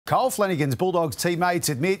Kyle Flanagan's Bulldogs teammates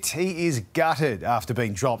admit he is gutted after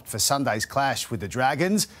being dropped for Sunday's clash with the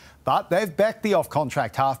Dragons, but they've backed the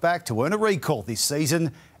off-contract halfback to earn a recall this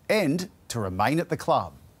season and to remain at the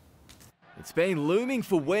club. It's been looming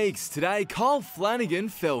for weeks. Today, Kyle Flanagan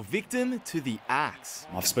fell victim to the axe.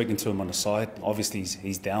 I've spoken to him on the side. Obviously,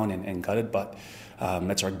 he's down and gutted, but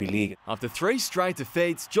that's rugby league. After 3 straight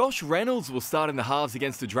defeats, Josh Reynolds will start in the halves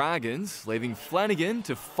against the Dragons, leaving Flanagan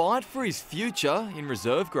to fight for his future in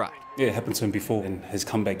reserve grade. Yeah, it happened to him before, and his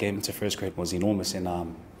comeback game into first grade was enormous,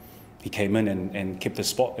 and he came in and kept his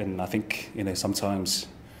spot. And I think, sometimes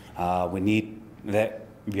we need that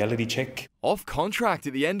reality check. Off contract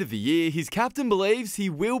at the end of the year, his captain believes he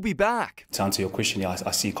will be back. To answer your question, yeah,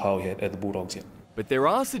 I see Kyle here at the Bulldogs, yeah. But there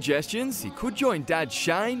are suggestions he could join Dad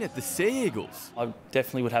Shane at the Sea Eagles. I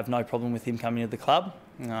definitely would have no problem with him coming to the club.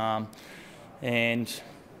 And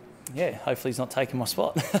yeah, hopefully he's not taking my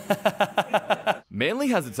spot. Manly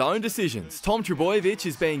has its own decisions. Tom Trbojevic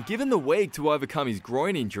is being given the week to overcome his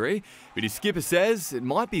groin injury, but his skipper says it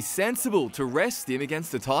might be sensible to rest him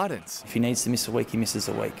against the Titans. If he needs to miss a week, he misses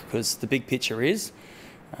a week, because the big picture is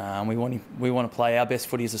we want to play our best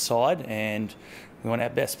footy as a side, and we want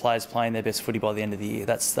our best players playing their best footy by the end of the year.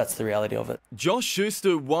 That's the reality of it. Josh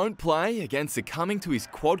Schuster won't play against succumbing to his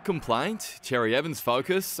quad complaint. Cherry Evans'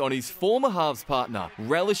 focus on his former halves partner,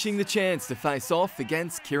 relishing the chance to face off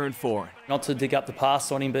against Kieran Foran. Not to dig up the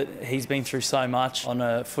past on him, but he's been through so much on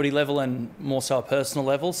a footy level and more so a personal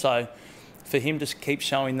level. So for him to keep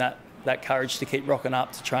showing that courage to keep rocking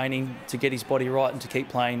up to training, to get his body right and to keep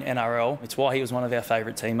playing NRL. It's why he was one of our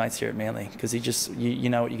favourite teammates here at Manly, because he just, you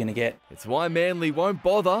know what you're going to get. It's why Manly won't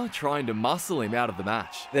bother trying to muscle him out of the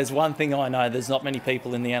match. There's one thing I know, there's not many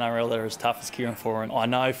people in the NRL that are as tough as Kieran Foran. I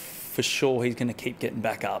know for sure he's going to keep getting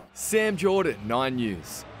back up. Sam Jordan, 9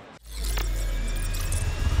 News.